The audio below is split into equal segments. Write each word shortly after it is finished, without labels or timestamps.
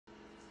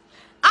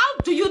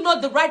do you know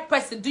the right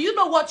person? Do you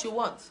know what you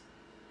want?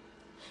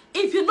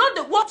 If you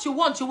know what you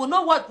want, you will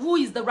know who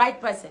is the right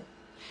person.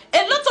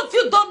 A lot of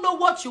you don't know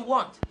what you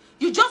want.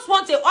 You just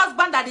want a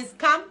husband that is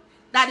calm,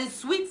 that is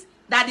sweet,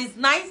 that is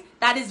nice,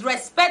 that is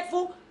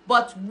respectful.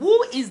 But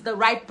who is the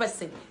right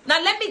person?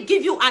 Now let me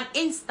give you an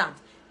instant.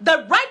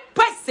 The right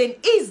person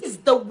is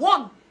the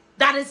one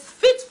that is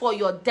fit for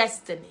your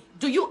destiny.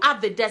 Do you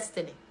have a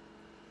destiny?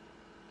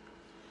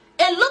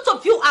 A lot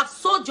of you have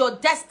sold your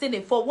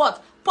destiny for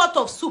what? Pot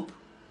of soup,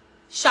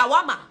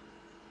 shawarma,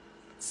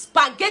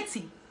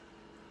 spaghetti,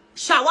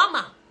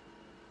 shawarma,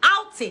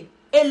 outing.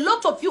 A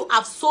lot of you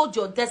have sold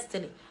your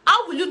destiny.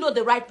 How will you know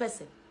the right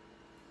person?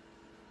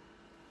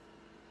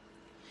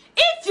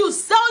 If you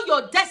sell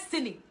your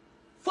destiny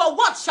for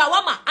what?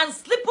 Shawarma and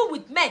sleeping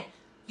with men,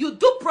 you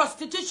do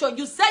prostitution,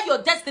 you sell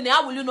your destiny,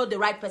 how will you know the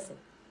right person?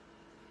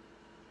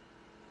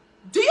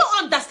 Do you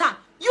understand?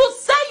 You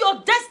sell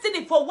your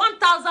destiny for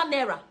 1,000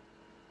 naira.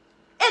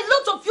 A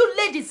lot of you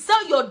ladies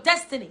sell your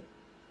destiny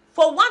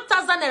for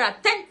 1,000 naira,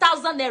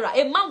 10,000 naira.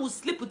 A man will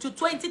sleep with you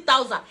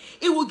 20,000.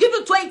 He will give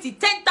you 20,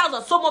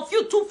 10,000. Some of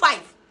you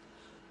 2,500.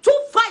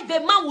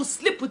 2,500, a man will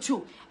sleep with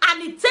you.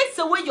 And it takes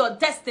away your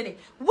destiny.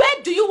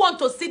 Where do you want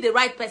to see the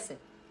right person?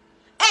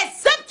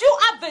 Except you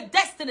have a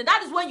destiny.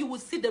 That is when you will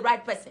see the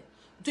right person.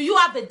 Do you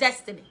have a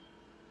destiny?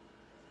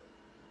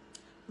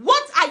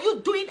 What are you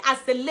doing as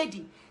a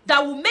lady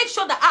that will make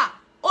sure that,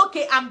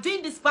 okay, I'm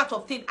doing this part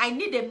of thing. I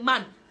need a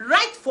man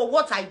right for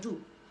what I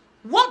do.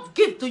 What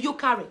gift do you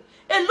carry?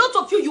 A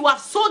lot of you have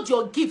sold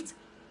your gift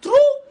through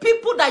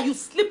people that you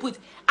sleep with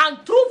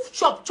and through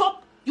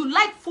chop. You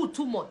like food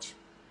too much.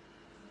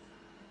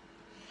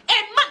 A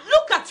man,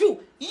 look at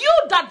you. You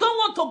that don't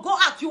want to go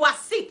out, you are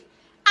sick.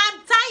 I'm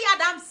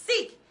tired, I'm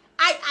sick.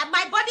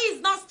 My body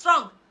is not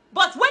strong.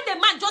 But when the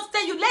man just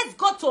tell you, let's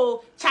go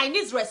to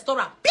Chinese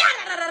restaurant,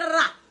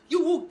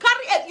 you will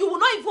carry, you will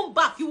not even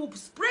bath. You will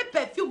spray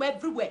perfume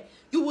everywhere.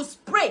 You will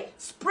spray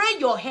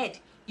your head.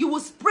 You will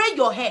spray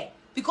your hair.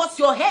 Because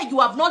your hair, you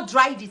have not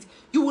dried it.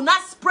 You will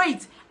not spray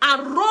it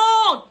and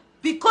run.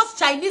 Because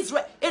Chinese,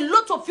 a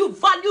lot of you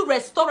value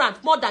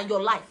restaurant more than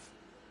your life.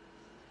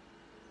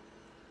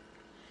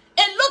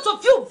 A lot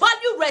of you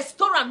value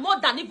restaurant more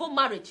than even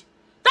marriage.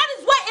 That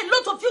is why a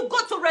lot of you go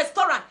to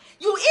restaurant.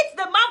 You eat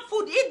the man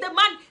food,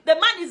 the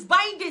man is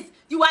buying this.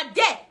 You are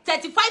there,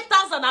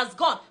 35,000 has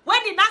gone. When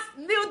he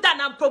kneel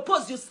down and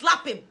propose, you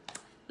slap him.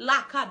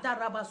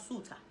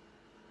 Lakadarabasuta.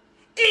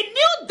 He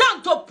kneel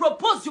down to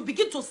propose, you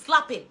begin to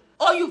slap him.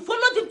 Or you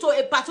followed him to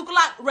a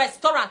particular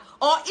restaurant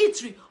or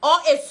eatery or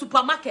a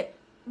supermarket.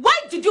 Why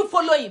did you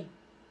follow him?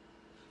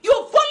 You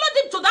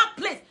followed him to that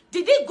place.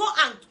 Did he go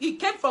and he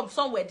came from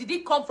somewhere? Did he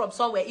come from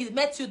somewhere? He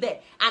met you there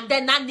and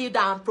then now kneel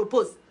down and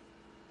propose.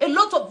 A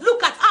lot of,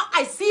 look at how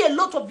I see a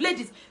lot of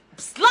ladies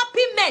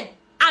slapping men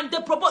and they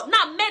propose.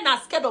 Now men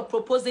are scared of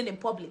proposing in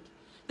public.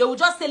 They will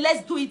just say,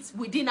 let's do it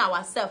within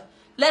ourselves.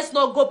 Let's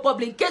not go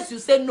public. In case you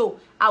say no,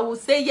 I will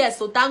say yes.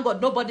 So thank God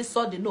nobody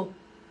saw the no.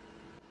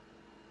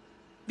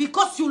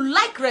 Because you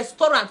like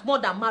restaurant more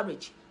than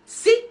marriage.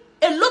 See,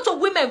 a lot of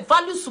women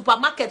value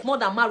supermarket more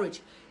than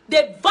marriage.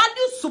 They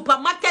value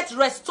supermarket,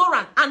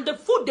 restaurant, and the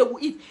food they will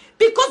eat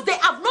because they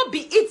have not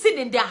been eating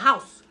in their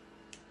house.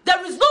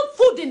 There is no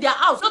food in their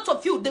house. A lot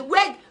of you,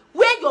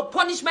 where your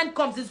punishment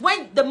comes is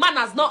when the man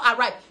has not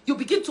arrived. You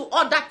begin to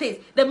order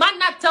things. The man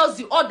now tells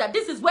you order.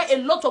 This is where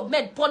a lot of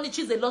men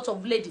punishes a lot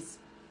of ladies.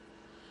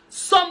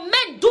 Some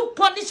men do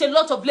punish a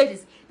lot of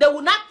ladies. They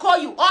will not call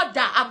you,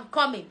 order, I'm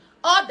coming.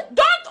 Order.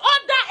 Don't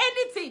order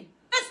anything.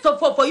 First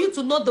of all, for you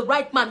to know the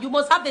right man, you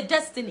must have a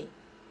destiny.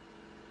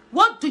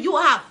 What do you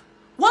have?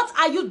 What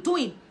are you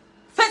doing?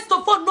 First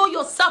of all, know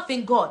yourself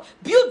in God.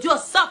 Build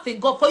yourself in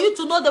God for you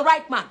to know the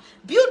right man.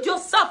 Build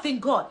yourself in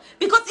God.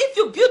 Because if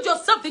you build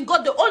yourself in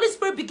God, the Holy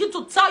Spirit begins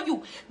to tell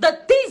you the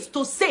things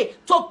to say,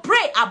 to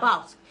pray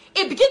about.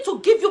 It begins to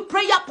give you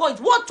prayer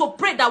points, what to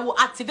pray that will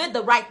activate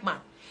the right man.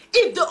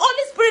 If the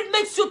Holy Spirit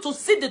makes you to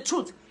see the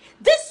truth,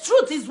 this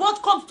truth is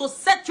what comes to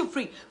set you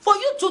free. For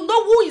you to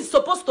know who is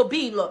supposed to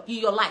be in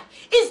your life.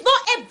 It's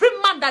not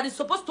every man that is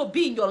supposed to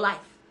be in your life.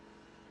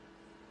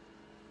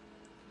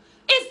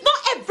 It's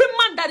not every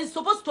man that is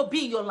supposed to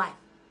be in your life.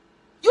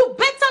 You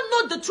better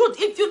know the truth.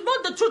 If you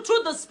know the truth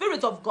through the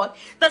Spirit of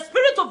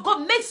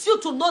God makes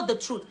you to know the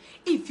truth.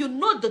 If you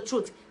know the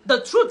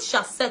truth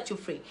shall set you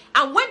free.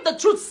 And when the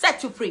truth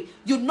sets you free,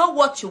 you know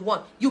what you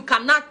want. You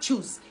cannot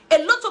choose.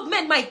 A lot of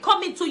men might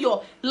come into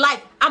your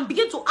life and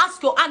begin to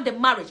ask your hand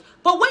in marriage.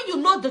 But when you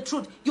know the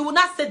truth, you will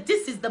not say,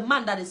 this is the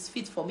man that is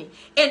fit for me.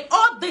 In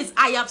all this,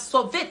 I have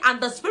surveyed,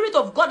 and the Spirit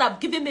of God have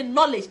given me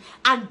knowledge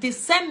and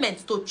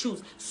discernment to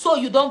choose, so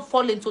you don't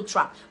fall into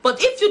trap. But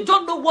if you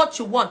don't know what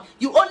you want,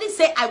 you only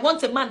say, I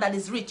want a man that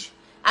is rich.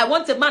 I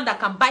want a man that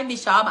can buy me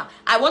shawarma.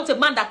 I want a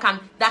man that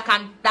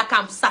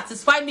can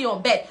satisfy me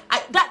on bed.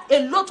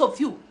 A lot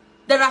of you.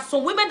 There are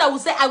some women that will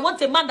say, I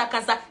want a man that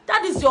can say,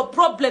 that is your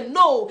problem.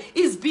 No,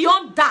 it's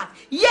beyond that.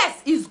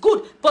 Yes, it's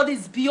good, but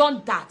it's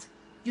beyond that.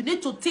 You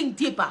need to think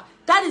deeper.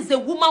 That is a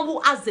woman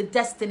who has a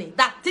destiny,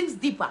 that thinks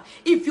deeper.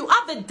 If you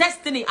have a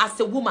destiny as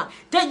a woman,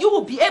 then you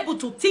will be able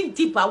to think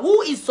deeper.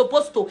 Who is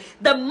supposed to,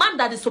 the man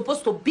that is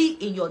supposed to be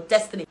in your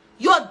destiny.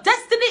 Your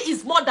destiny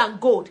is more than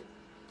gold.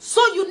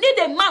 So you need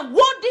a man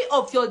worthy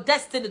of your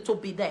destiny to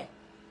be there.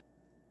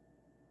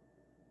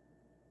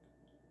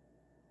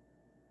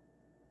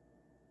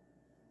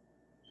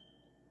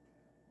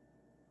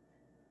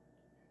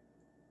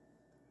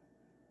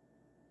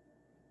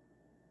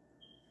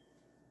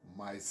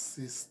 My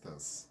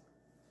sisters,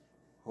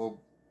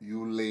 hope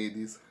you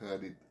ladies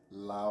heard it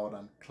loud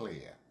and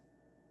clear.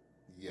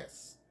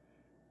 Yes,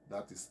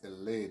 that is a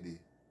lady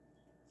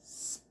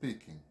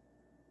speaking.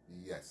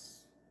 Yes.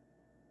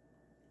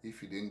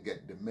 If you didn't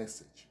get the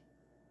message,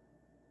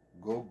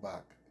 go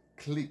back,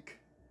 click,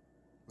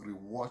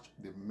 rewatch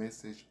the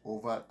message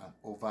over and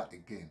over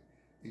again.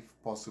 If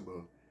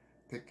possible,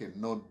 take a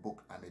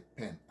notebook and a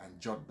pen and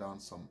jot down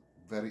some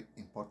very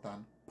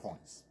important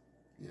points.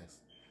 Yes.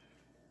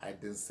 I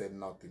didn't say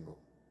nothing.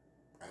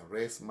 I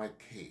raised my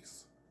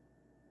case.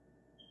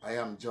 I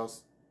am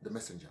just the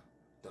messenger.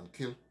 Don't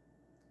kill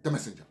the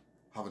messenger.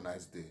 Have a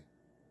nice day.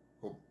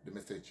 Hope the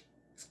message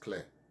is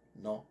clear.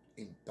 No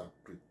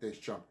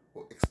interpretation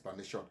or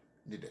explanation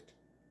needed.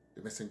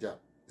 The messenger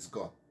is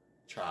gone.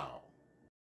 Ciao.